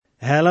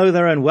Hello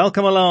there and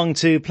welcome along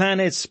to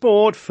Planet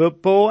Sport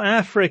Football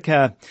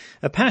Africa,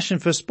 a passion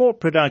for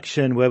sport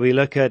production where we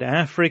look at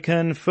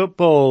African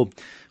football,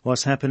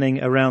 what's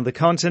happening around the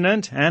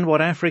continent and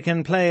what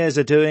African players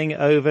are doing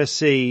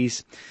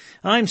overseas.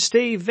 I'm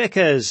Steve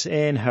Vickers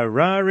in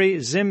Harare,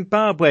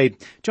 Zimbabwe,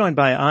 joined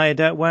by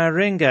Ida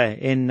Waringa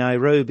in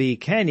Nairobi,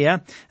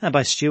 Kenya, and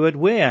by Stuart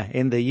Weir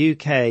in the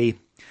UK.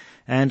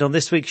 And on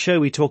this week's show,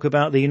 we talk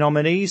about the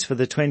nominees for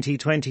the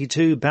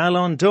 2022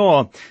 Ballon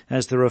D'Or,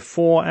 as there are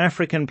 4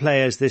 African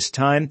players this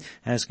time,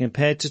 as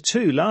compared to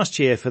 2 last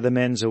year for the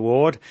men's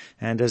award,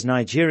 and as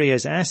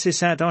Nigeria's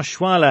Asisat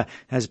Oshoala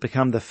has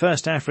become the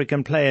first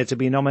African player to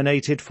be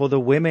nominated for the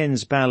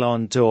women's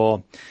Ballon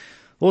D'Or.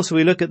 Also,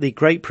 we look at the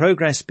great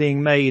progress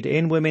being made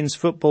in women's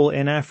football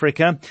in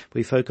Africa.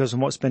 We focus on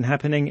what's been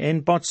happening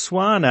in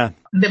Botswana.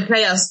 The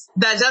players,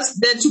 they're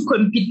just there to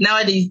compete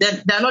nowadays.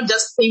 They're not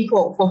just playing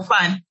for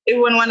fun.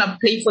 Everyone want to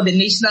play for the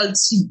national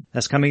team.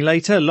 That's coming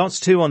later. Lots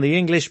too on the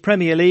English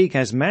Premier League,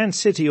 as Man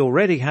City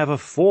already have a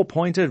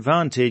 4-point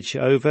advantage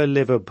over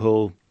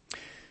Liverpool.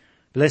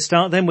 Let's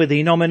start then with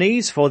the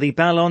nominees for the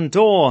Ballon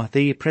d'Or.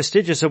 The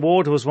prestigious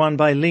award was won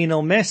by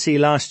Lionel Messi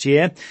last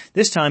year.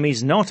 This time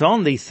he's not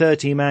on the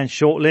 30-man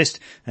shortlist,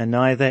 and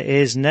neither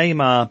is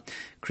Neymar.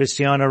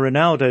 Cristiano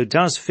Ronaldo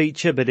does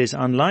feature but is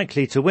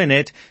unlikely to win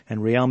it,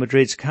 and Real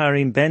Madrid's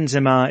Karim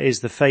Benzema is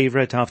the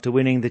favourite after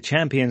winning the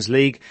Champions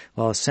League,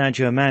 while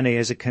Sadio Mane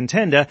is a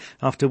contender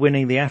after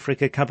winning the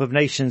Africa Cup of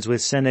Nations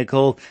with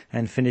Senegal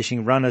and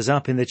finishing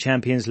runners-up in the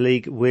Champions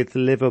League with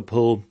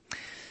Liverpool.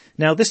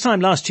 Now, this time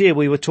last year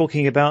we were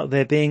talking about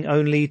there being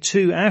only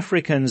 2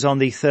 Africans on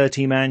the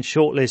 30-man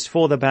shortlist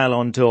for the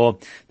Ballon d'Or.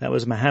 That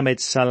was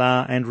Mohamed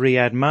Salah and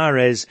Riyad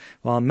Mahrez,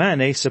 while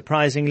Mane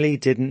surprisingly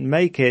didn't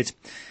make it.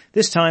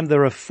 This time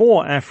there are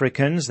 4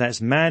 Africans, that's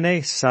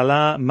Mane,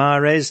 Salah,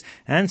 Mahrez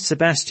and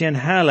Sebastian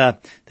Haller.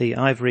 The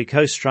Ivory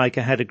Coast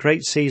striker had a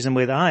great season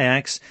with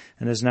Ajax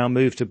and has now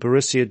moved to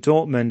Borussia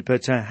Dortmund,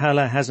 but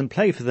Haller hasn't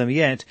played for them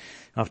yet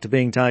after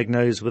being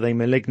diagnosed with a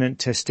malignant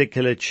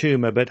testicular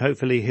tumour, but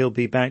hopefully he'll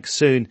be back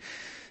soon.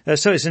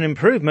 So it's an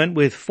improvement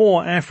with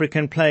 4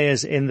 African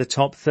players in the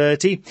top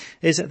 30.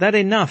 Is that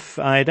enough,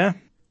 Ida?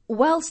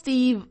 Well,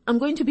 Steve, I'm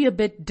going to be a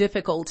bit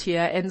difficult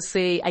here and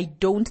say I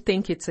don't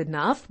think it's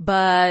enough,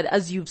 but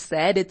as you've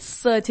said, it's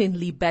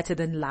certainly better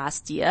than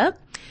last year.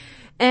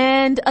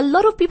 And a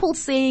lot of people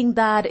saying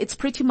that it's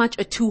pretty much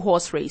a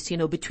 2-horse race,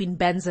 between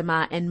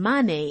Benzema and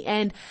Mane,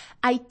 and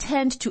I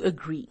tend to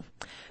agree.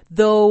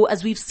 Though,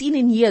 as we've seen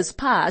in years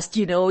past,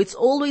 it's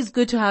always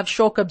good to have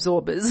shock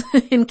absorbers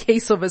in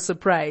case of a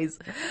surprise.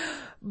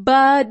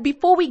 But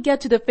before we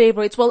get to the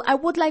favorites, well, I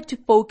would like to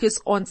focus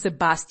on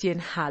Sebastian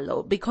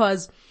Haller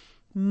because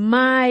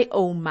my,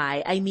 oh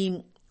my,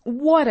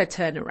 what a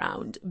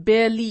turnaround.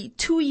 Barely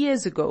 2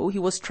 years ago, he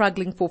was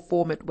struggling for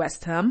form at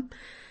West Ham.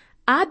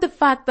 Add the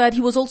fact that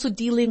he was also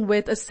dealing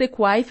with a sick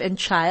wife and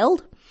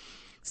child.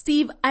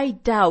 Steve, I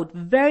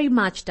very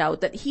much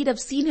doubt that he'd have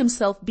seen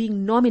himself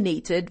being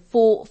nominated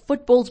for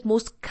football's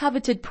most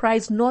coveted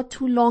prize not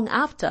too long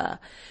after.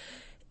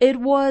 It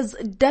was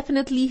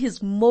definitely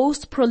his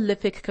most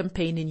prolific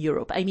campaign in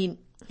Europe.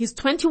 His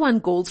 21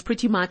 goals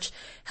pretty much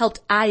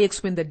helped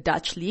Ajax win the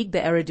Dutch league, the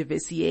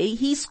Eredivisie.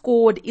 He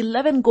scored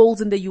 11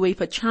 goals in the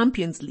UEFA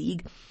Champions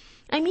League.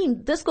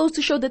 This goes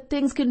to show that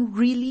things can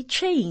really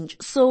change.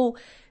 So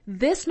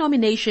this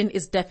nomination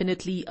is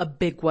definitely a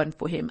big one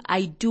for him.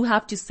 I do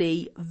have to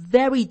say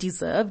very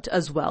deserved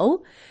as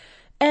well.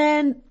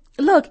 And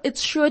look, it's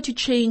sure to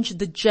change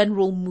the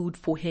general mood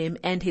for him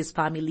and his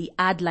family,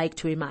 I'd like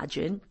to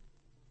imagine,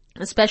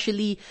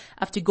 especially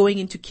after going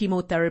into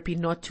chemotherapy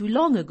not too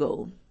long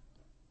ago.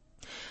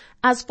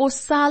 As for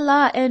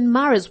Salah and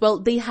Mahrez, well,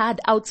 they had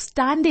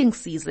outstanding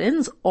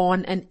seasons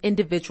on an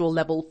individual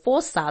level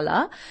for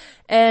Salah,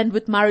 and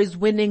with Mahrez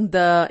winning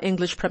the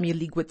English Premier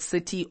League with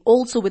City,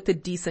 also with a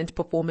decent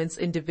performance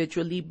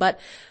individually, but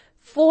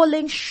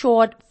falling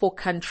short for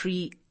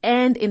country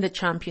and in the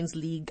Champions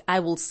League,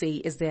 I will say,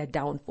 is their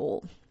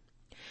downfall.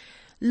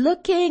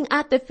 Looking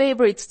at the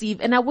favourites,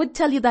 Steve, and I would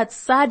tell you that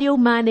Sadio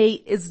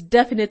Mane is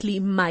definitely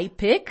my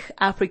pick,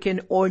 African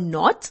or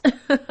not.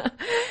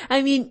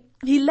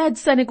 He led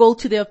Senegal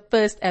to their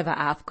first ever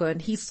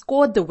AFCON. He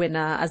scored the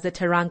winner as the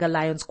Teranga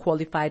Lions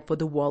qualified for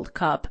the World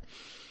Cup.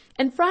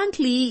 And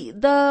frankly,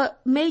 the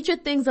major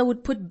things that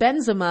would put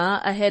Benzema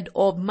ahead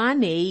of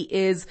Mane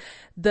is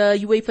the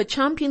UEFA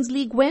Champions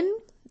League win,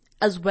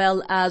 as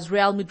well as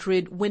Real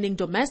Madrid winning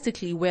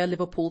domestically where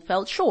Liverpool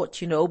fell short,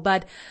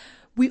 but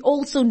we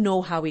also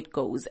know how it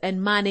goes.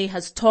 And Mane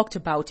has talked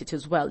about it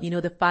as well.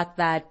 The fact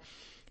that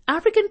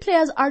African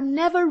players are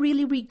never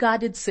really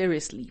regarded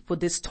seriously for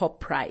this top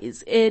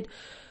prize. It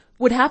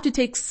would have to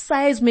take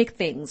seismic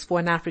things for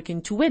an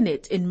African to win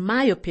it, in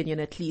my opinion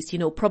at least.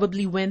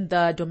 Probably win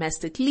the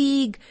domestic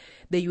league,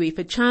 the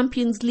UEFA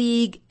Champions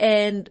League,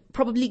 and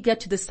probably get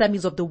to the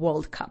semis of the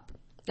World Cup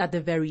at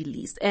the very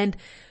least. And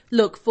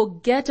look,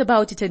 forget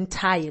about it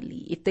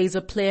entirely if there's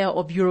a player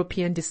of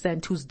European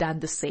descent who's done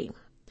the same.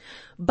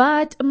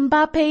 But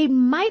Mbappe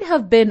might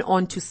have been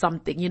onto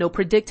something,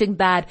 predicting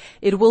that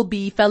it will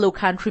be fellow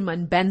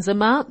countryman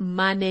Benzema,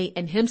 Mane,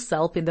 and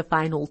himself in the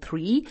final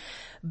three.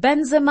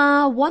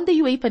 Benzema won the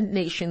UEFA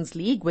Nations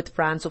League with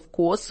France, of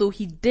course, so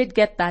he did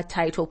get that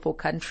title for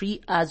country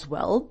as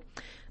well.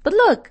 But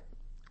look,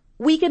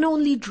 we can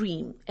only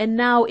dream, and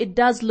now it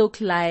does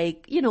look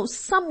like,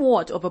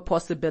 somewhat of a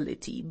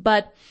possibility.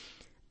 But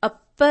a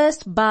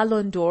first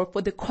Ballon d'Or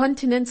for the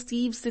continent,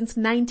 Steve, since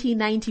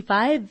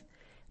 1995,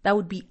 that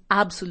would be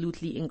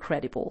absolutely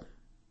incredible.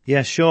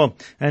 Yeah, sure.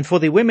 And for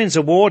the Women's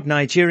Award,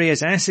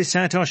 Nigeria's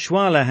Asisat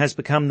Oshoala has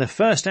become the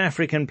first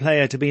African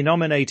player to be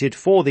nominated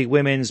for the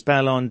Women's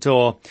Ballon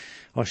d'Or.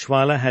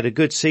 Oshoala had a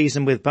good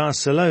season with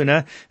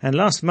Barcelona, and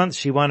last month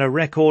she won a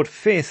record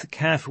 5th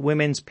CAF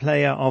Women's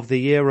Player of the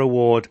Year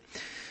award.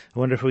 I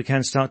wonder if we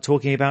can start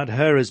talking about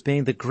her as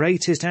being the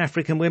greatest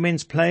African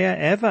women's player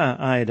ever,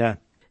 Ida.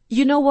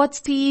 You know what,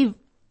 Steve?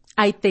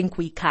 I think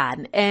we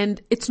can.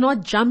 And it's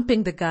not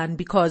jumping the gun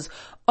because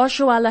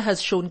Oshoala has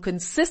shown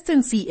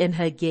consistency in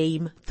her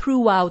game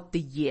throughout the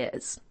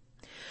years.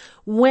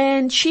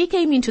 When she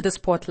came into the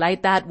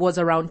spotlight, that was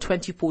around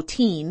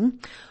 2014,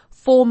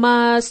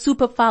 former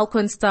Super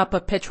Falcons star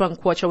Perpetua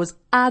Nkwocha was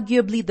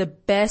arguably the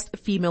best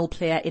female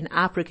player in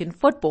African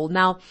football.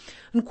 Now,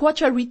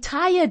 Nkwocha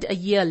retired a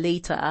year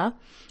later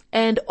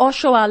and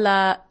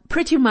Oshoala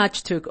pretty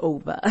much took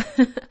over.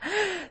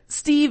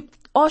 Steve,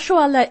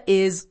 Oshoala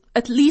is,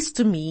 at least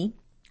to me,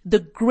 the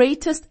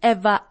greatest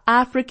ever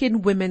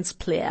African women's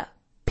player,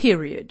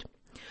 period.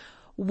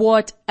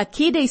 What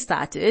Akide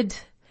started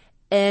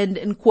and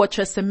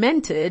Nkwocha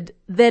cemented,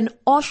 then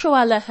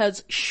Oshoala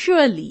has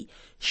surely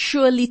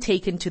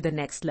taken to the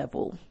next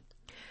level.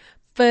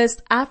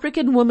 First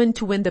African woman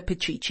to win the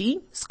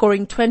Pichichi,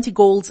 scoring 20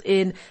 goals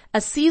in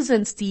a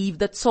season, Steve,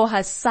 that saw her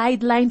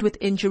sidelined with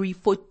injury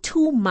for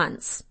 2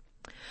 months.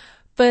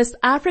 First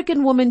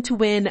African woman to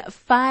win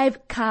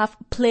 5 CAF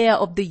Player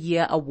of the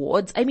Year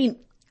awards. I mean,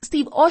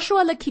 Steve,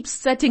 Oshoala keeps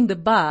setting the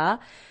bar,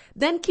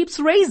 then keeps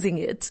raising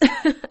it.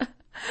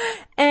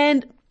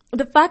 And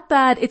the fact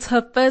that it's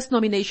her first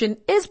nomination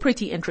is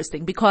pretty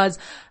interesting because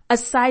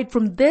aside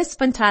from this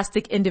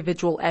fantastic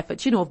individual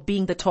effort, of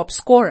being the top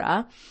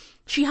scorer,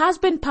 she has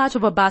been part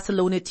of a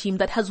Barcelona team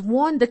that has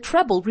won the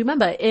treble,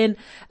 remember, in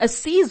a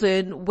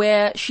season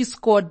where she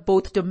scored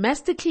both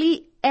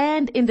domestically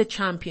and in the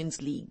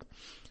Champions League.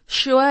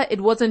 Sure,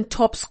 it wasn't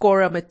top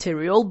scorer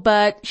material,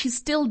 but she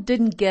still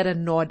didn't get a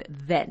nod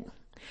then.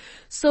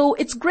 So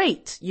it's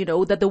great,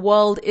 that the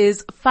world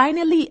is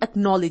finally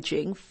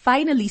acknowledging,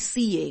 finally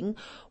seeing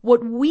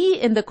what we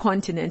in the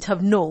continent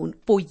have known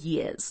for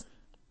years.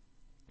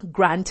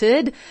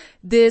 Granted,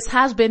 this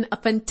has been a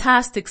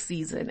fantastic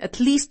season, at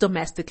least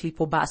domestically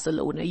for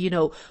Barcelona,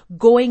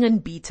 going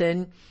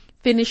unbeaten,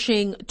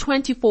 finishing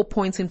 24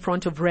 points in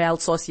front of Real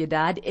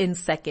Sociedad in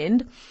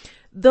second,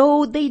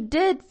 though they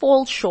did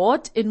fall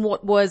short in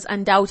what was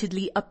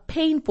undoubtedly a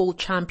painful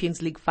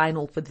Champions League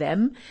final for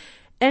them.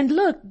 And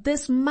look,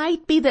 this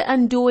might be the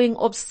undoing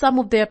of some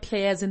of their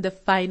players in the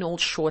final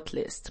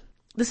shortlist.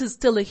 This is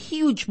still a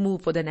huge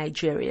move for the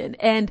Nigerian.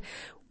 And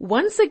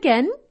once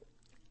again,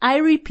 I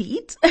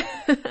repeat,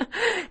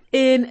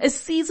 in a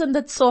season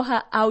that saw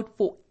her out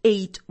for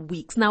 8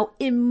 weeks. Now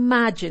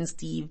imagine,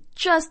 Steve,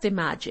 just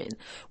imagine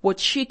what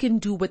she can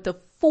do with a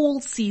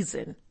full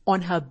season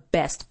on her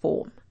best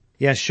form.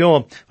 Yeah,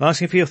 sure.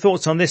 Asking for your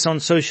thoughts on this on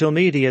social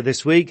media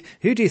this week.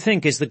 Who do you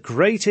think is the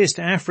greatest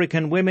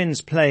African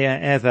women's player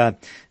ever?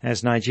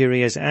 As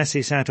Nigeria's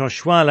Asisat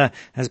Oshoala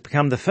has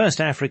become the first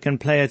African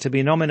player to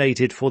be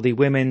nominated for the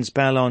Women's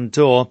Ballon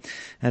d'Or.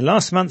 And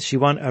last month she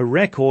won a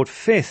record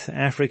 5th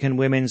African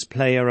Women's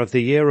Player of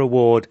the Year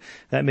award.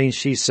 That means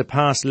she's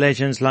surpassed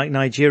legends like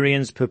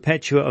Nigerians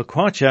Perpetua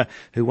Nkwocha,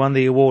 who won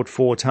the award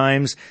 4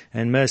 times,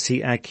 and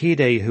Mercy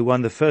Akide, who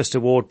won the first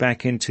award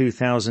back in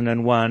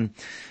 2001.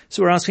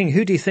 So we're asking,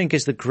 who do you think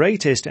is the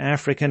greatest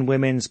African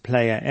women's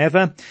player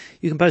ever?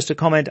 You can post a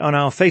comment on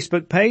our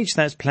Facebook page,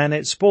 that's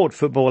Planet Sport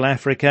Football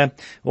Africa,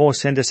 or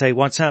send us a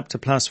WhatsApp to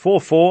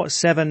 +44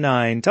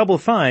 79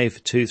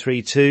 55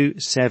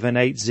 232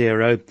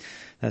 780.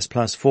 That's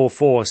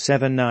 +44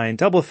 79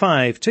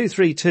 55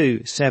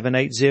 232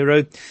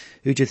 780.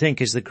 Who do you think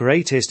is the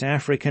greatest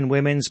African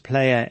women's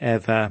player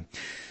ever?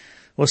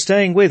 Well,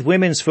 staying with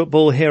women's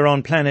football here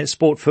on Planet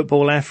Sport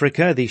Football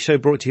Africa, the show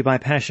brought to you by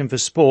Passion for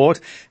Sport,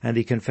 and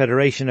the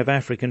Confederation of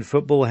African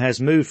Football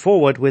has moved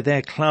forward with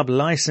their club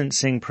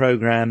licensing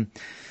program.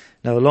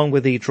 Now, along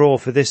with the draw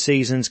for this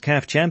season's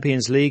CAF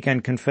Champions League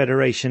and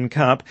Confederation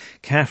Cup,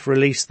 CAF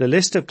released the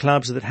list of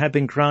clubs that have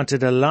been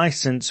granted a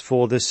license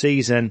for the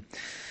season.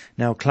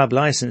 Now, club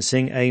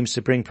licensing aims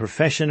to bring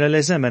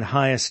professionalism and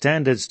higher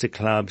standards to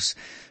clubs.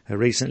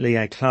 Recently,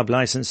 a club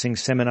licensing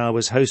seminar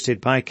was hosted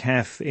by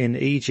CAF in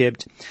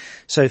Egypt.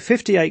 So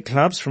 58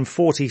 clubs from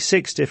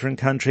 46 different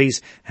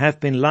countries have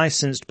been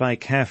licensed by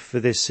CAF for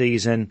this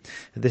season.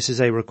 This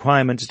is a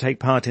requirement to take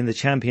part in the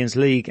Champions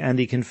League and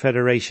the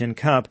Confederation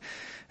Cup.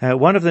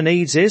 One of the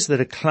needs is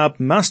that a club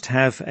must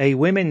have a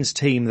women's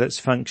team that's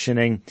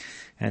functioning.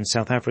 And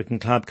South African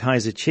club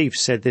Kaizer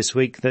Chiefs said this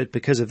week that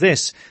because of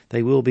this,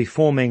 they will be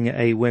forming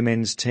a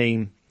women's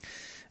team.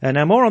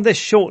 Now more on this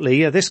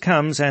shortly. This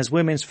comes as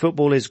women's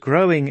football is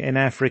growing in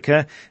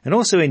Africa and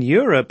also in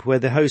Europe, where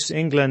the host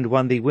England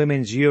won the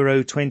Women's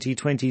Euro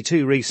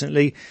 2022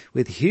 recently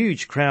with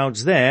huge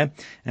crowds there,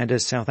 and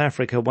as South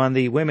Africa won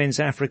the Women's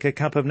Africa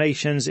Cup of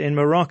Nations in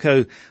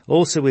Morocco,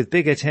 also with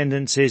big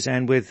attendances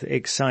and with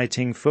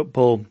exciting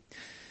football.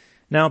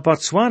 Now,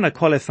 Botswana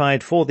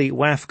qualified for the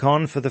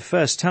WAFCON for the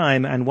first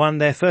time and won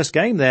their first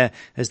game there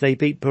as they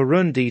beat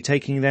Burundi,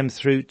 taking them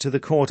through to the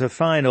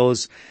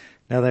quarter-finals.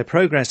 Now, their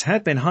progress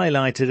had been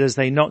highlighted as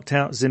they knocked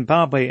out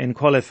Zimbabwe in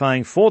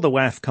qualifying for the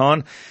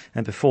WAFCON,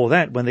 and before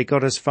that when they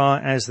got as far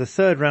as the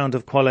third round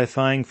of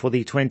qualifying for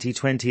the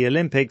 2020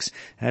 Olympics,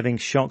 having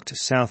shocked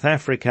South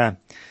Africa.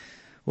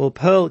 Well,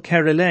 Pearl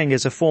Kerileng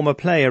is a former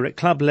player at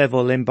club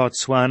level in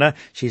Botswana.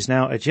 She's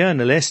now a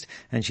journalist,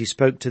 and she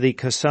spoke to the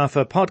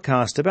COSAFA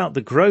podcast about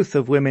the growth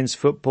of women's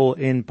football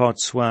in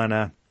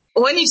Botswana.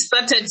 When it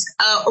started,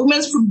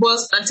 women's football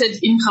started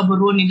in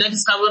Gaborone. That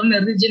is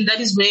Gaborone region. That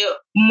is where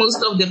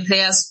most of the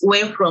players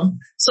were from.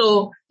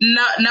 So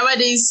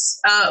nowadays,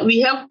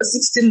 we have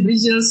 16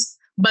 regions,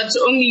 but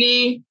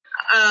only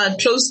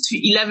close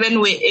to 11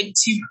 were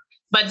active.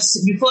 But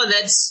before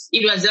that,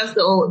 it was just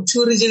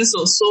 2 regions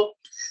or so.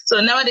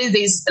 So nowadays,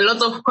 there's a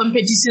lot of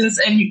competitions,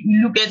 and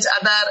you look at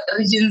other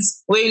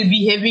regions where you'll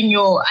be having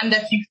your under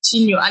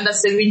 15, your under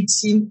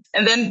 17,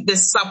 and then the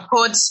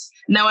support.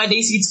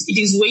 Nowadays, it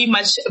is way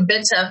much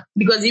better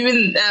because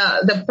even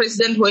the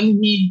president,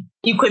 when he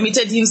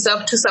committed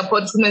himself to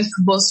support women's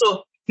football,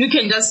 so you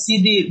can just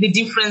see the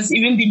difference.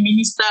 Even the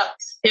minister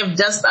have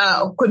just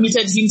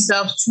committed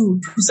himself to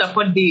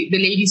support the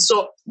ladies.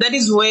 So that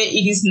is where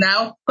it is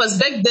now. Because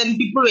back then,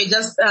 people were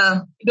just,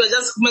 it was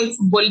just women's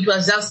football. It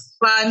was just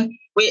fun,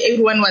 where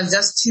everyone was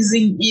just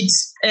teasing it.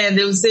 And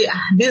they would say,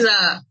 these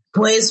are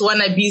boys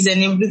wannabes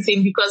and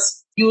everything, because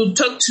you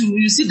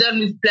sit down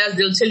with players,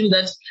 they'll tell you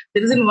that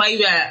the reason why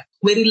we are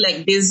wearing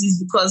like this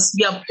is because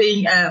we are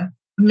playing a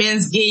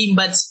men's game,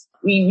 but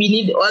we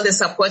need all the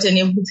support and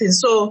everything.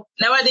 So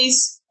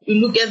nowadays, you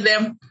look at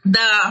them,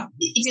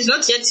 it is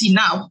not yet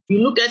enough. You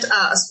look at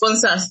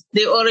sponsors.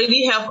 They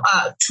already have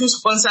 2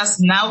 sponsors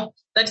now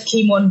that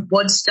came on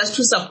board just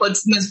to support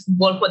women's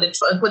football for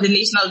the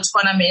national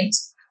tournament.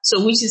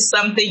 So which is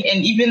something,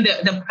 and even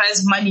the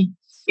prize money,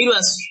 it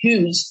was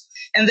huge.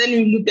 And then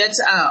you look at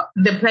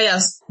the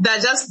players. They're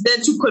just there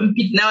to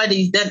compete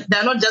nowadays.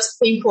 They're not just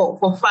playing for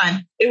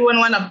fun. Everyone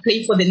want to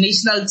play for the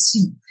national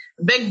team.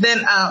 Back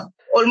then,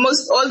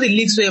 almost all the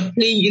leagues were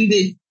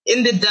playing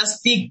in the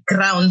dusty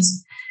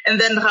grounds.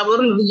 And then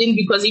Gaborone region,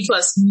 because it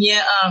was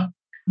near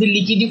the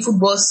Likidi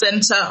Football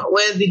Center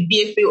where the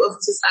BFA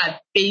offices are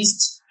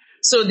based.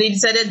 So they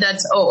decided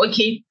that,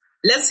 okay,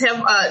 let's have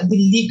the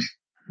league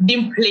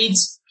being played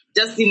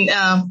just in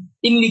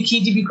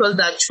Likidi because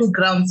there are 2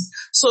 grounds.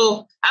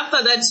 So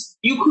after that,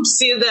 you could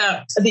see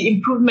the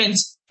improvement.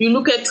 You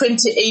look at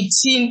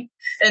 2018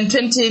 and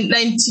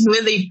 2019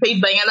 where they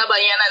played Banyana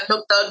and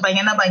knocked out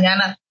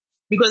Banyana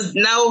because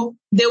now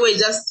they were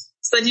just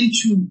starting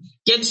to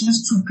get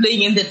used to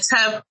playing in the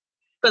turf,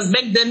 because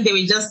back then they were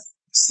just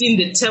seeing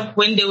the turf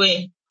when they were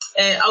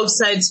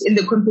outside in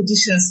the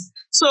competitions.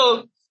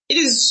 So it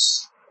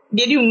is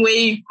getting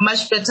way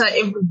much better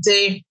every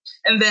day.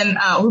 And then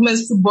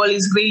women's football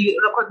is really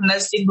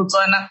recognized in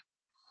Botswana,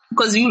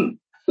 because you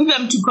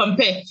have to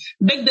compare.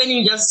 Back then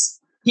you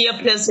just hear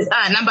players say,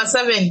 number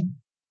 7.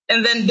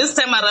 And then this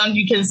time around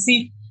you can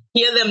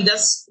hear them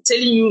just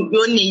telling you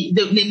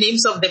the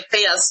names of the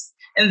players.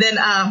 And then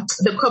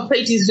the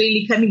corporate is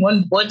really coming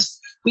on board,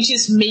 which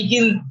is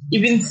making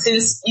even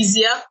things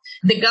easier.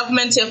 The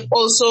government have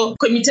also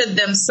committed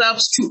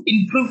themselves to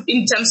improve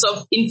in terms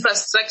of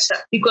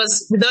infrastructure,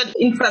 because without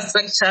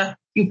infrastructure,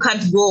 you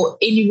can't go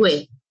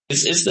anywhere.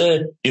 Is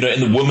there,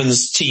 in the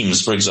women's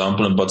teams, for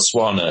example, in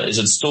Botswana, is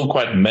it still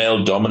quite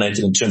male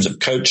dominated in terms of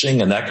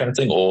coaching and that kind of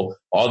thing? Or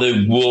are there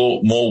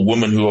more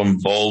women who are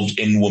involved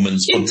in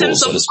women's football? In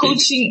terms of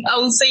coaching, I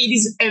would say it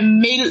is a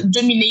male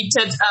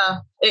dominated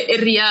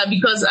area,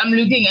 because I'm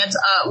looking at,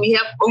 we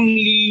have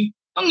only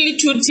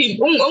 2 teams.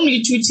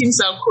 Only 2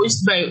 teams are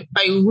coached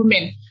by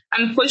women.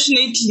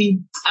 Unfortunately,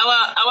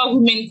 our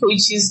women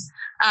coaches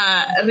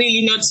are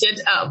really not yet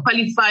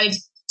qualified.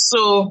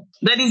 So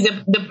that is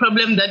the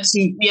problem that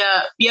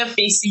we are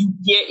facing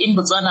here in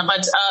Botswana.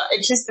 But at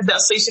least the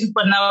association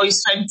for now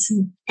is trying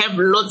to have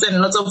lots and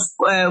lots of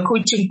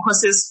coaching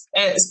courses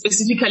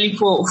specifically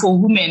for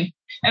women.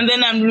 And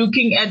then I'm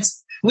looking at,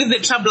 with the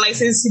club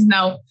licensing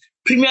now,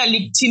 Premier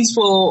League teams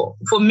for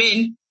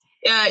men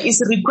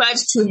is required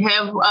to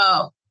have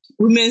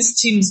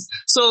women's teams.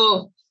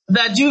 So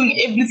they're doing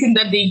everything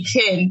that they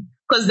can,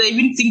 because they've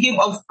been thinking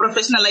of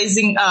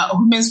professionalizing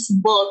women's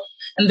football,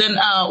 and then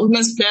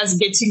women's players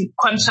getting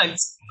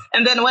contracts.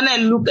 And then when I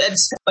look at,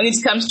 when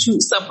it comes to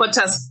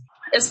supporters,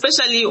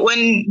 especially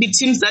when the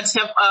teams that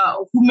have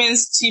a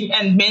women's team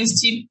and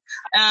men's team,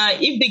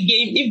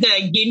 if there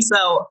are games,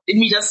 let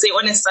me just say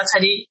on a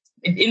Saturday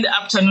in the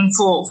afternoon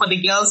for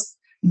the girls,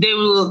 they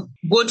will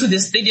go to the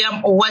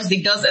stadium or watch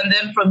the girls, and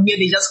then from here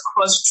they just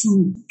cross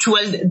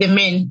towards the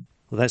men.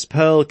 Well, that's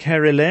Pearl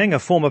Kerileng, a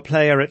former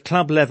player at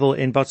club level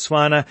in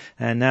Botswana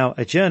and now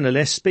a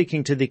journalist,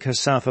 speaking to the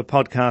COSAFA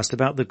podcast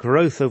about the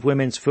growth of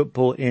women's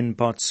football in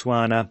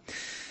Botswana.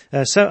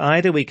 So,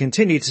 Ida, we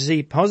continue to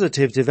see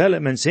positive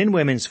developments in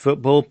women's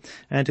football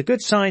and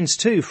good signs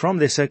too from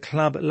this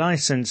club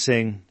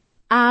licensing.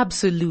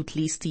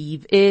 Absolutely,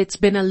 Steve. It's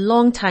been a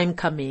long time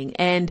coming,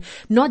 and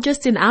not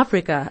just in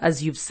Africa,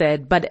 as you've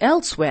said, but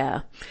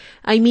elsewhere.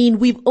 I mean,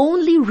 we've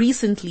only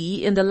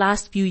recently, in the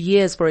last few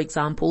years, for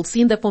example,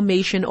 seen the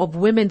formation of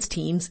women's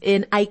teams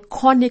in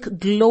iconic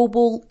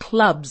global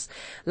clubs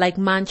like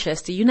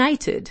Manchester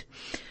United.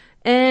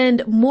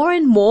 And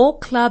more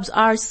clubs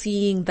are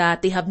seeing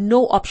that they have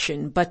no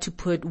option but to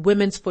put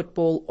women's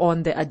football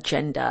on the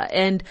agenda.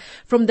 And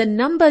from the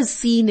numbers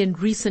seen in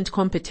recent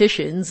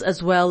competitions,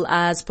 as well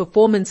as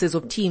performances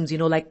of teams,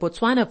 like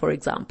Botswana, for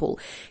example,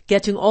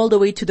 getting all the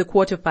way to the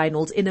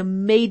quarterfinals in a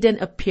maiden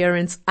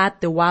appearance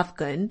at the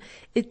WAFCON,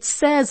 it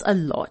says a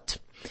lot.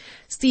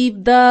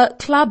 Steve, the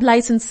club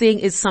licensing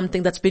is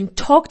something that's been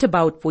talked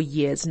about for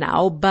years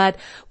now, but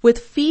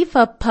with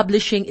FIFA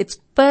publishing its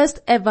first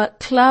ever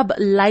club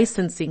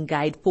licensing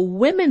guide for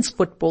women's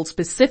football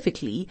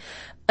specifically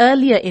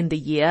earlier in the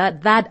year,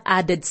 that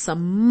added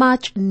some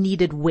much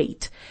needed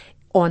weight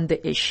on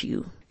the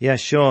issue. Yeah,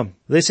 sure.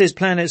 This is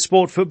Planet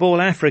Sport Football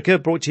Africa,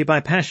 brought to you by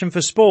Passion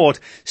for Sport.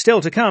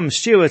 Still to come,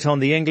 Stuart on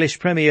the English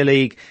Premier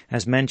League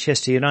as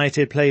Manchester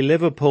United play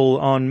Liverpool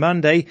on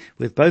Monday,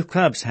 with both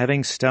clubs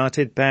having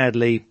started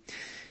badly.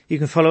 You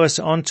can follow us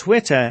on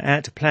Twitter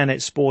at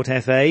Planet Sport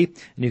FA, and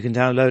you can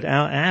download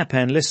our app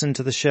and listen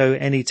to the show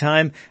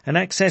anytime and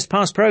access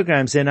past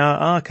programs in our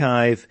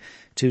archive.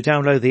 To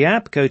download the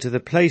app, go to the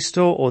Play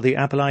Store or the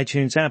Apple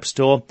iTunes App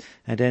Store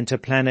and enter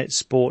Planet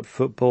Sport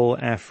Football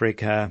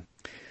Africa.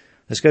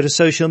 Let's go to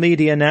social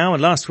media now.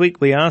 And last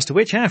week we asked,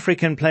 which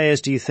African players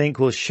do you think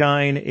will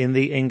shine in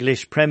the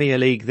English Premier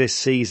League this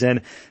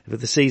season? With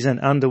the season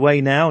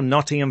underway now,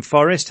 Nottingham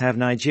Forest have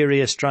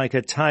Nigeria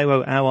striker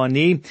Taiwo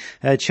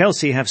Awoniyi.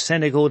 Chelsea have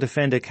Senegal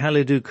defender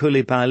Kalidou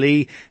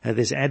Koulibaly.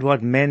 There's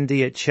Edouard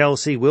Mendy at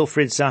Chelsea,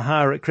 Wilfried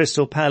Zaha at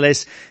Crystal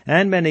Palace,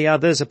 and many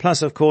others,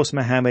 plus, of course,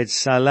 Mohamed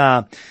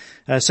Salah.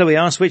 So we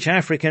asked, which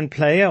African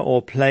player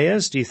or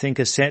players do you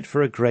think are set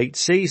for a great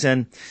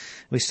season?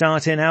 We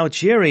start in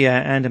Algeria,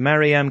 and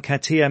Mariam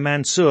Katia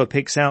Mansour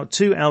picks out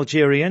two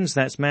Algerians.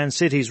 That's Man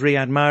City's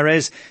Riyad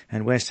Mahrez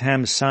and West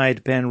Ham's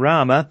Said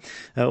Benrahma.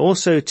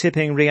 Also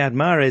tipping Riyad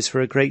Mahrez for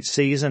a great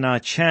season are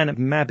Chan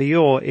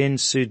Mabior in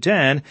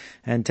Sudan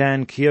and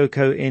Dan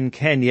Kioko in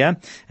Kenya.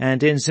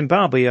 And in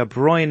Zimbabwe,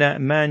 Broina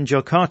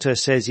Manjokota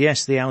says,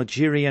 yes, the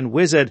Algerian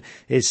wizard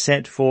is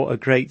set for a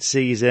great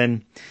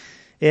season.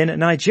 In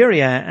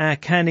Nigeria,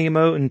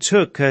 Akanimo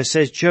Ntuk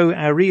says Joe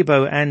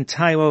Aribo and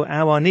Taiwo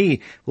Awoniyi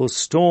will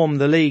storm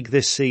the league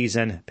this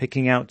season.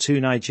 Picking out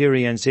two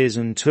Nigerians is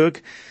Ntuk.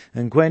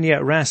 And Gwenya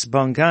Ras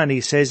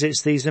Bongani says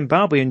it's the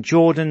Zimbabwean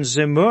Jordan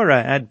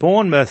Zemura at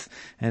Bournemouth.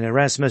 And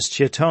Erasmus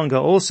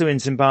Chitonga, also in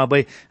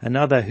Zimbabwe,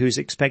 another who's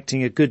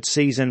expecting a good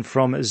season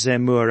from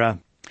Zemura.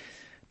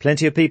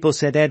 Plenty of people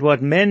said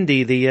Edouard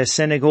Mendy, the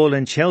Senegal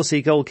and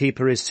Chelsea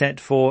goalkeeper, is set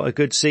for a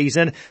good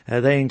season.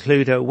 They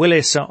include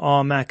Willis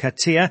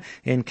Omakatia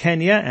in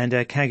Kenya and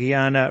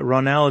Kagiana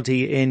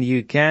Ronaldi in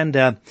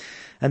Uganda.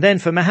 And then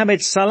for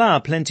Mohamed Salah,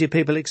 plenty of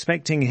people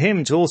expecting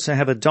him to also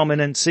have a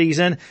dominant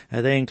season.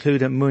 They include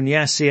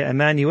Munyasir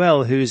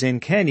Emmanuel, who's in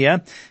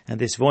Kenya, and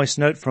this voice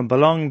note from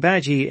Ballon D'Or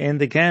in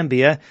the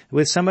Gambia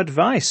with some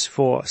advice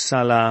for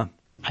Salah.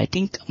 I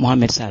think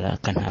Mohamed Salah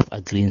can have a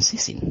green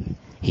season.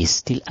 He's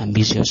still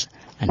ambitious,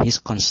 and his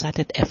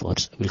concerted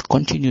efforts will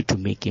continue to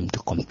make him to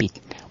compete,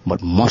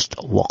 but must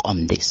work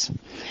on this.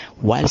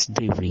 Whilst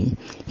dribbling,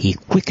 he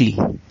quickly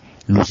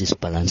loses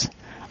balance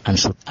and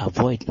should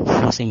avoid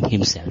forcing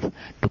himself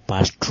to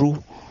pass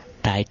through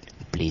tight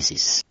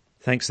places.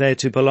 Thanks there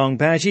to Ballon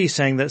D'Or,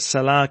 saying that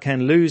Salah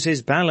can lose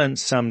his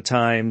balance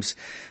sometimes.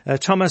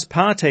 Thomas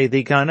Partey,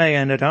 the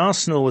Ghanaian at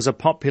Arsenal, was a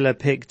popular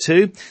pick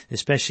too,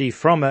 especially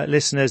from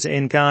listeners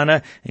in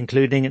Ghana,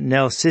 including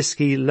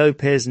Nelsiski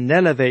Lopez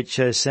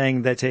Nelovic,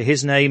 saying that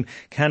his name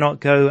cannot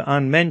go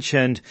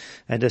unmentioned.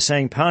 And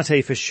saying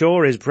Partey for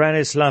sure is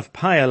Branislav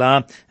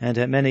Pajala,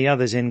 and many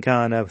others in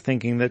Ghana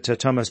thinking that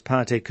Thomas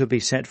Partey could be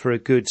set for a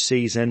good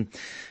season.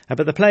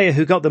 But the player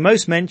who got the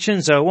most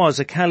mentions was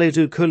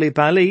Kalidou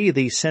Koulibaly,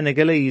 the Senegal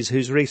Senegalese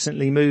who's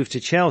recently moved to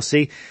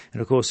Chelsea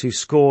and, of course, who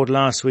scored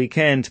last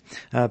weekend.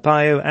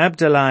 Bayo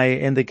Abdoulaye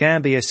in the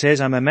Gambia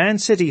says, I'm a Man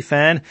City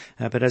fan,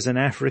 but as an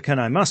African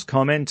I must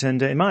comment, and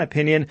in my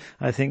opinion,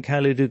 I think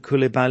Kalidou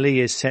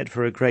Koulibaly is set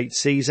for a great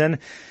season.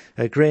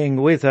 Agreeing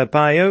with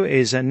Bayo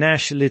is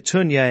Nash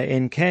Litunya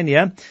in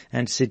Kenya,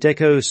 and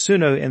Sideko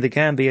Suno in the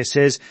Gambia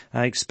says,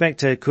 I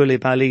expect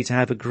Koulibaly to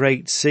have a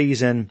great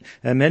season.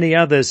 Many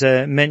others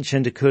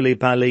mentioned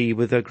Koulibaly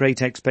with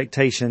great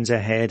expectations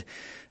ahead.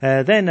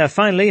 Then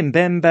finally,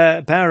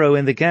 Mbemba Barrow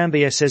in the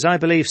Gambia says, I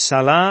believe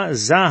Salah,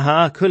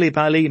 Zaha,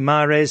 Koulibaly,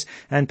 Mahrez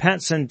and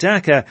Patson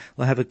Daka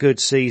will have a good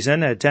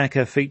season.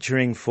 Daka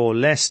featuring for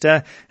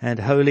Leicester. And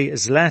Holy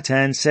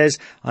Zlatan says,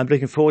 I'm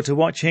looking forward to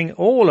watching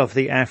all of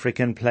the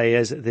African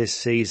players this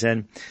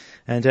season.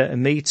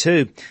 And me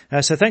too.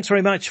 So thanks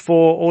very much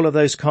for all of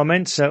those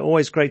comments.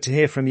 Always great to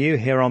hear from you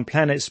here on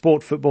Planet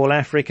Sport Football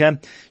Africa,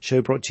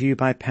 show brought to you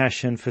by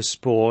Passion for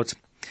Sport.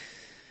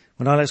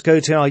 Well, now let's go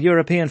to our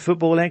European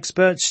football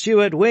expert,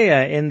 Stuart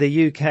Weir in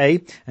the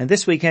UK. And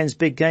this weekend's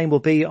big game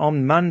will be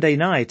on Monday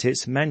night.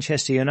 It's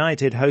Manchester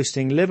United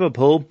hosting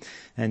Liverpool.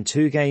 And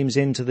 2 games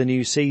into the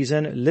new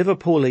season,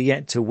 Liverpool are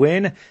yet to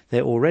win.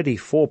 They're already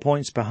 4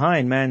 points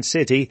behind Man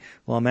City,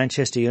 while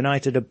Manchester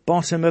United are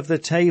bottom of the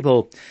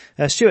table.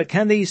 Stuart,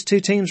 can these two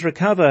teams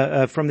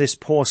recover from this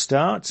poor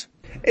start?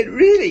 It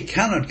really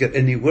cannot get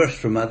any worse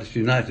for Manchester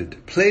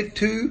United. Played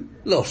 2,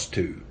 lost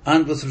 2.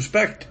 And with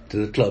respect to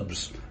the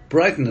clubs,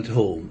 Brighton at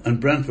home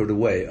and Brentford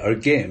away are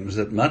games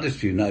that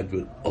Manchester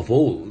United of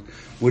old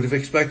would have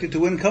expected to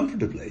win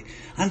comfortably.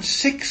 And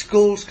 6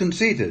 goals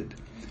conceded,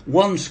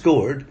 1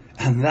 scored,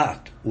 and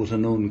that was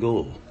an own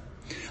goal.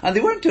 And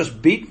they weren't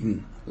just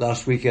beaten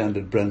last weekend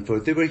at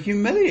Brentford, they were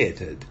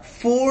humiliated.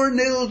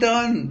 4-0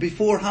 down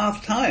before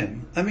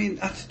half-time. I mean,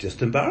 that's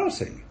just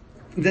embarrassing.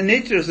 The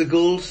nature of the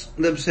goals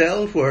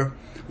themselves were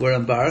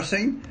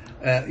embarrassing.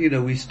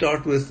 We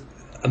start with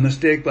a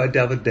mistake by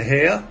David De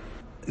Gea.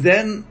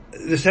 Then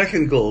the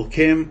second goal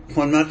came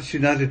when Manchester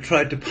United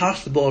tried to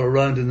pass the ball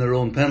around in their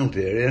own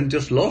penalty area and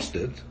just lost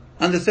it.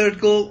 And the third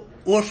goal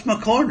was from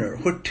a corner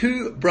where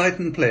 2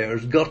 Brighton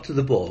players got to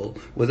the ball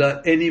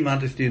without any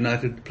Manchester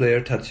United player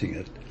touching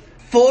it.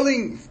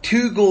 Falling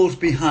 2 goals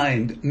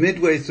behind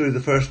midway through the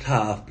first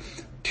half,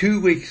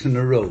 2 weeks in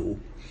a row,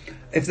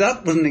 if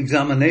that was an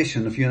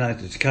examination of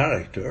United's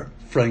character,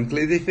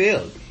 frankly they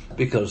failed.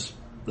 Because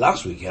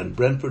last weekend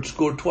Brentford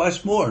scored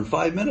twice more in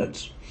 5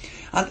 minutes.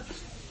 And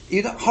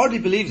you hardly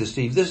believe this,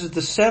 Steve. This is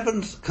the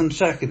 7th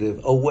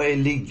consecutive away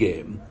league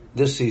game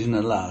this season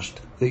and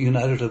last that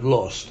United have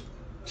lost.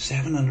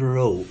 7 in a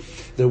row.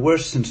 Their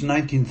worst since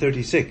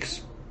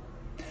 1936.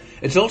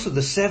 It's also the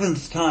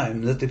 7th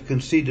time that they've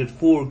conceded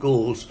 4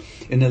 goals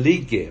in a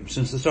league game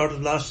since the start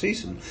of last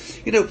season.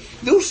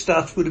 Those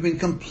stats would have been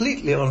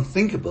completely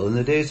unthinkable in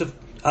the days of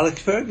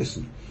Alex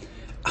Ferguson.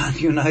 And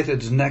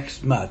United's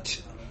next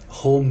match,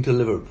 home to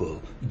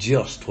Liverpool,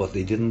 just what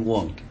they didn't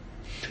want.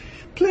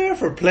 Player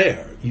for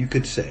player, you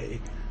could say,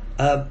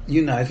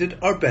 United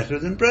are better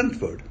than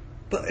Brentford.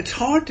 But it's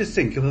hard to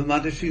think of a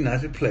Manchester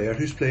United player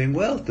who's playing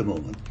well at the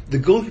moment. The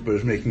goalkeeper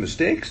is making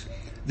mistakes.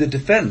 The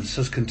defence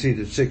has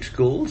conceded 6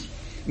 goals.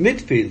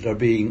 Midfield are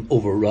being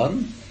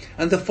overrun.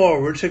 And the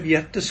forwards have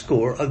yet to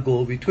score a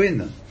goal between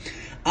them.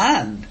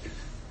 And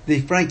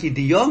the Frankie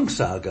de Jong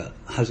saga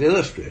has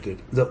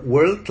illustrated that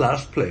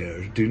world-class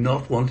players do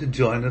not want to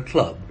join a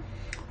club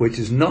which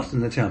is not in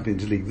the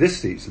Champions League this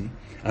season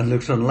and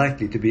looks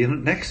unlikely to be in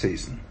it next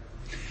season.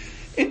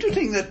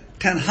 Interesting that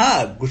Ten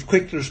Hag was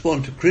quick to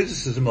respond to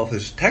criticism of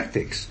his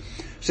tactics,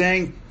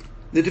 saying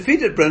the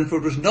defeat at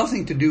Brentford was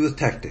nothing to do with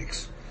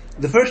tactics.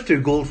 The first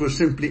 2 goals were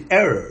simply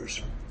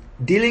errors,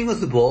 dealing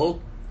with the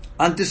ball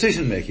and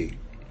decision making.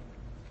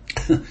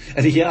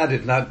 And he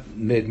added, and that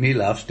made me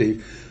laugh,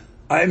 Steve,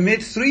 I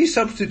made 3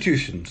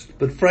 substitutions,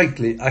 but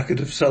frankly I could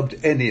have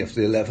subbed any of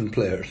the 11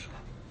 players.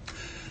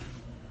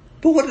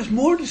 But what is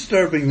more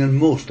disturbing than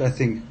most, I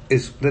think,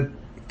 is that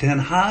Ten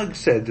Hag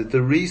said that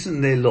the reason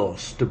they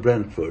lost to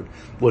Brentford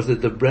was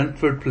that the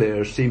Brentford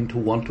players seemed to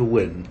want to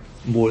win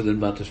more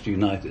than Manchester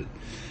United.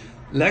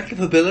 Lack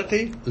of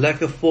ability,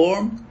 lack of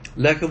form,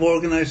 lack of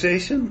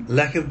organisation,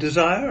 lack of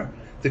desire.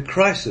 The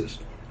crisis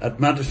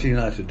at Manchester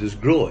United is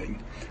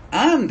growing.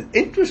 And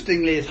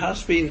interestingly,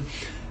 it's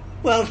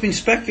been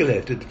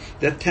speculated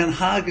that Ten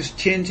Hag is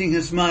changing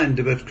his mind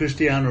about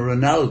Cristiano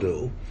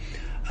Ronaldo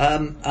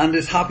and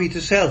is happy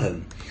to sell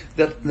him.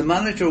 That the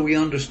manager, we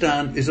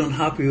understand, is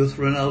unhappy with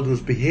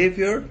Ronaldo's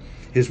behaviour,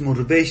 his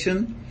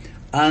motivation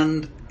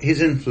and his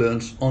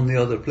influence on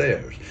the other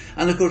players.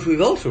 And of course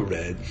we've also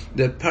read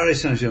that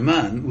Paris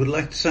Saint-Germain would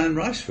like to sign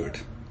Rashford.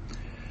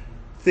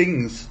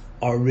 Things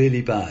are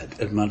really bad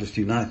at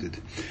Manchester United.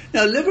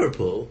 Now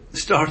Liverpool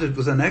started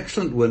with an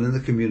excellent win in the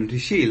Community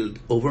Shield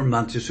over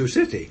Manchester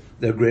City,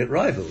 their great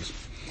rivals.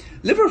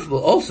 Liverpool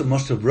also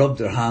must have rubbed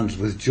their hands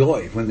with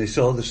joy when they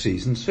saw the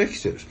season's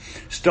fixtures,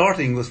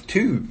 starting with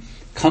 2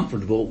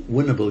 comfortable,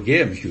 winnable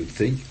games, you'd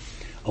think,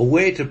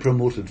 away to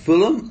promoted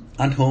Fulham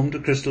and home to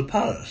Crystal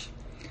Palace.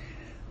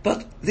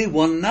 But they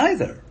won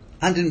neither,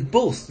 and in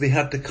both they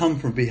had to come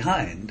from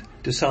behind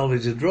to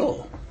salvage a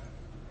draw.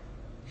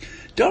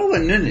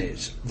 Darwin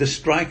Núñez, the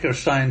striker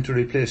signed to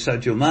replace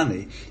Sadio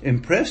Mane,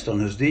 impressed on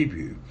his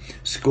debut,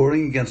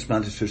 scoring against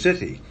Manchester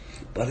City.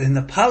 But in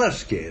the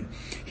Palace game,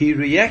 he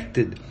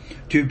reacted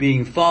to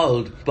being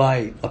fouled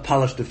by a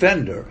Palace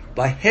defender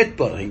by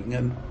headbutting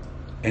an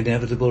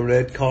inevitable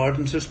red card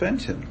and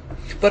suspension.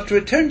 But to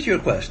return to your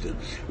question,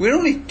 we're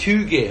only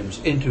 2 games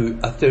into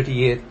a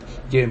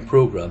 38-game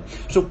programme,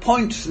 so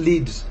points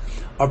leads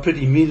are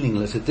pretty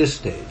meaningless at this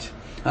stage.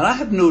 And I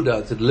have no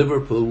doubt that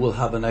Liverpool will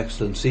have an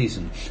excellent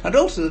season, and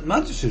also that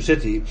Manchester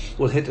City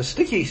will hit a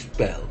sticky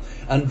spell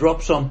and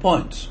drop some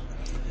points.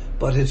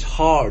 But it's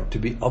hard to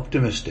be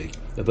optimistic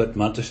about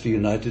Manchester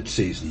United's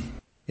season.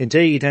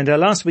 Indeed, and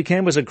last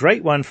weekend was a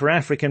great one for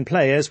African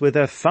players, with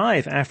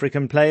 5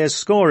 African players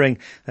scoring.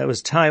 That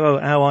was Taiwo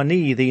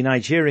Awani, the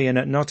Nigerian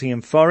at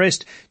Nottingham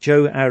Forest,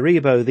 Joe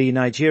Aribo, the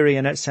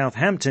Nigerian at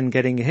Southampton,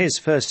 getting his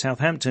first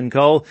Southampton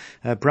goal,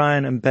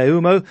 Brian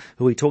Mbeumo,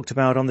 who we talked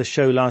about on the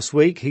show last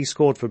week. He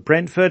scored for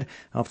Brentford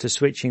after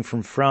switching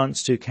from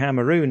France to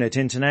Cameroon at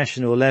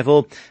international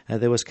level.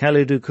 There was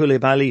Kalidou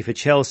Koulibaly for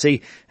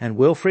Chelsea, and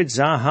Wilfried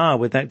Zaha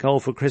with that goal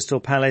for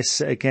Crystal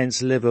Palace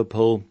against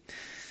Liverpool.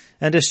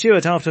 And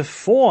Stuart, after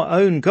 4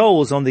 own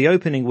goals on the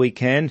opening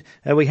weekend,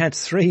 we had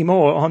 3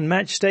 more on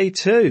match day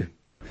 2.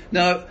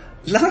 Now,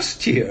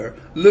 last year,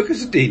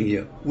 Lucas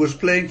Digne was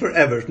playing for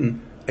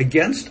Everton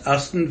against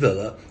Aston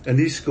Villa, and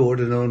he scored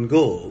an own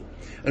goal.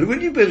 And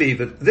will you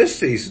believe it, this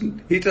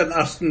season, he's an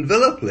Aston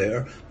Villa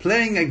player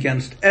playing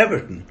against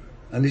Everton,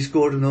 and he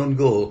scored an own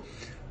goal.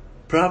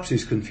 Perhaps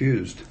he's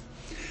confused.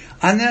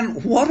 And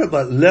then what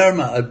about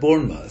Lerma at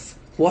Bournemouth?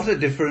 What a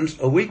difference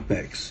a week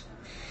makes.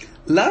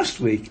 Last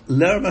week,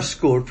 Lerma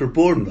scored for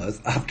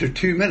Bournemouth after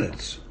 2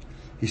 minutes.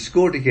 He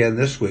scored again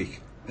this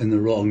week in the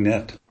wrong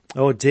net.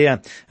 Oh dear.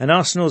 And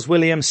Arsenal's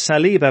William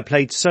Saliba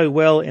played so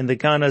well in the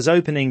Ghana's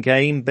opening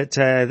game, but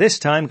this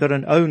time got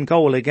an own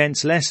goal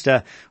against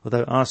Leicester,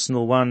 although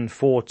Arsenal won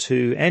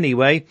 4-2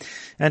 anyway.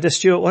 And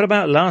Stuart, what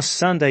about last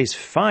Sunday's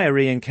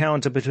fiery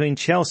encounter between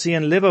Chelsea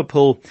and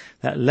Liverpool?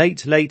 That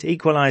late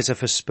equaliser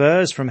for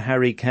Spurs from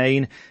Harry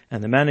Kane,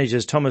 and the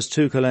managers Thomas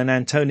Tuchel and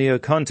Antonio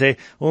Conte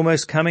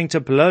almost coming to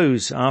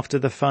blows after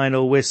the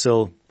final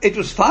whistle. It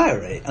was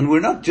fiery, and we're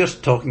not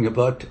just talking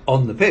about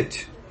on the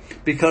pitch,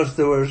 because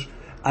there was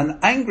an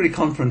angry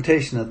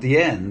confrontation at the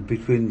end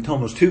between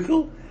Thomas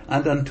Tuchel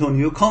and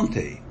Antonio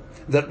Conte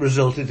that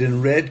resulted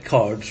in red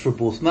cards for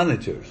both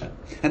managers.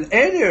 And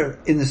earlier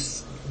in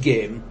this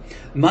game,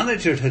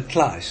 managers had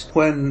clashed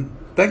when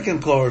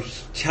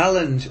Benkenkor's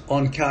challenge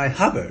on Kai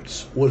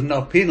Havertz was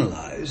not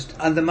penalised,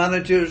 and the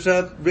managers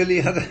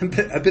really had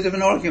a bit of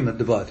an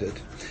argument about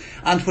it.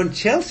 And when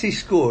Chelsea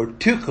scored,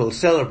 Tuchel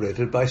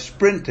celebrated by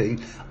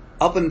sprinting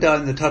up and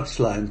down the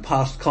touchline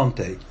past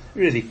Conte.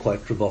 Really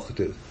quite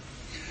provocative.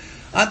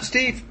 And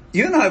Steve,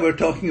 you and I were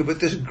talking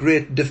about this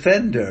great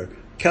defender,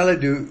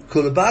 Kalidou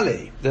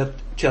Koulibaly, that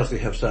Chelsea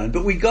have signed,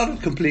 but we got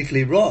it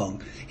completely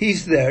wrong.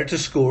 He's there to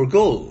score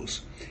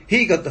goals.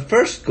 He got the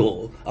first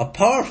goal, a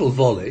powerful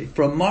volley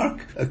from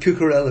Mark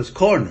Cucurella's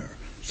corner,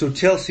 so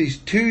Chelsea's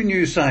 2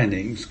 new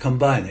signings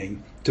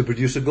combining to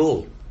produce a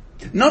goal.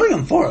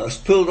 Nottingham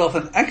Forest pulled off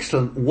an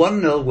excellent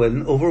 1-0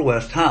 win over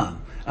West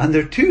Ham, and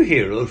their 2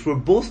 heroes were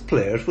both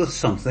players with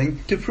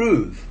something to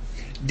prove.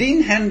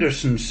 Dean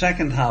Henderson's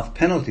second-half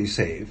penalty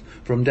save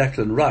from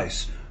Declan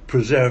Rice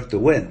preserved the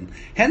win.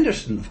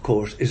 Henderson, of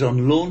course, is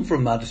on loan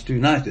from Manchester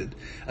United,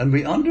 and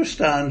we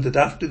understand that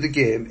after the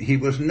game he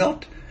was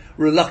not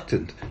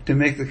reluctant to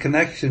make the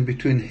connection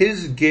between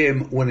his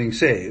game-winning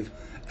save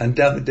and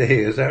David De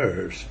Gea's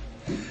errors.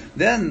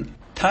 Then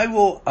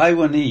Taiwo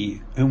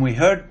Awani, whom we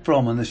heard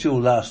from on the show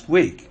last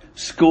week,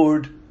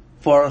 scored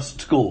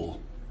Forest's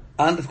goal.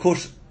 And, of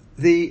course,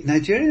 the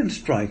Nigerian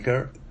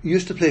striker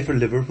used to play for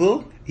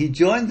Liverpool. He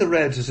joined the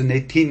Reds as an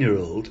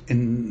 18-year-old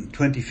in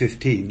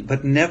 2015,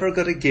 but never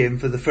got a game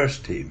for the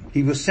first team.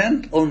 He was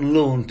sent on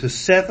loan to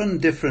 7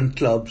 different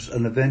clubs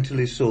and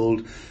eventually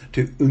sold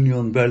to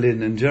Union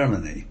Berlin in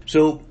Germany.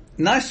 So,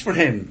 nice for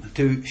him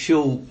to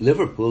show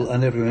Liverpool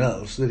and everyone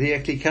else that he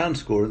actually can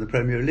score in the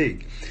Premier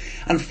League.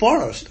 And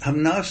Forest have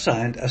now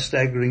signed a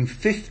staggering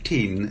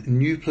 15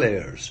 new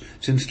players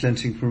since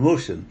clinching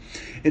promotion,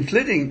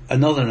 including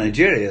another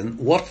Nigerian,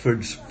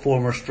 Watford's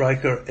former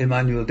striker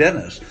Emmanuel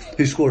Dennis,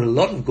 who scored a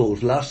lot of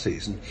goals last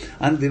season.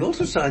 And they've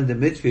also signed the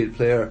midfield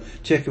player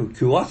Cheikh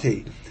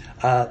Kouyaté,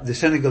 the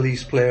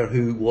Senegalese player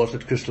who was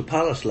at Crystal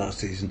Palace last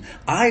season.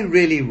 I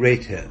really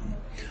rate him.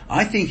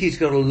 I think he's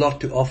got a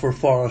lot to offer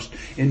Forest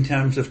in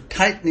terms of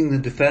tightening the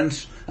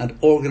defence and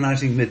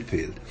organising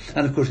midfield.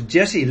 And of course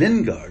Jesse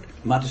Lingard,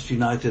 Manchester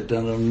United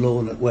and on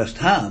loan at West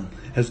Ham,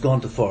 has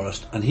gone to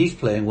Forest, and he's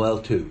playing well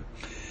too.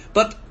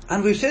 But,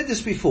 and we've said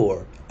this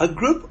before, a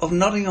group of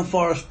Nottingham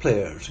Forest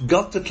players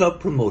got the club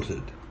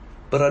promoted,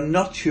 but I'm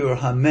not sure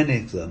how many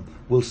of them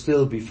will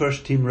still be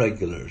first team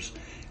regulars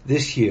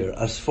this year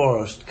as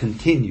Forest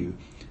continue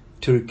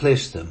to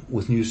replace them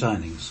with new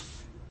signings.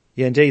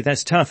 Yeah, indeed,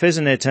 that's tough,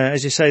 isn't it?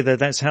 As you say,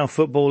 that's how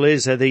football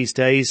is these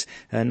days.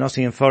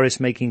 Nottingham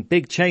Forest making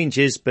big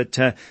changes, but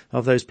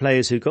of those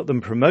players who got them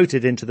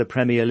promoted into the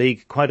Premier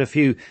League, quite a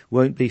few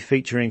won't be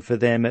featuring for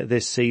them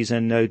this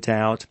season, no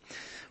doubt.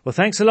 Well,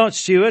 thanks a lot,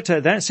 Stuart.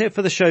 That's it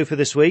for the show for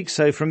this week.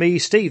 So from me,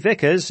 Steve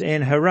Vickers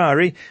in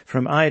Harare,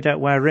 from Ida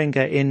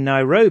Waringa in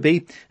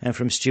Nairobi, and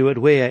from Stuart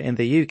Weir in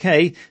the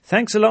UK,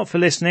 thanks a lot for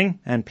listening.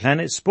 And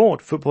Planet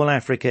Sport Football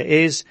Africa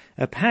is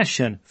a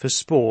passion for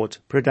sport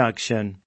production.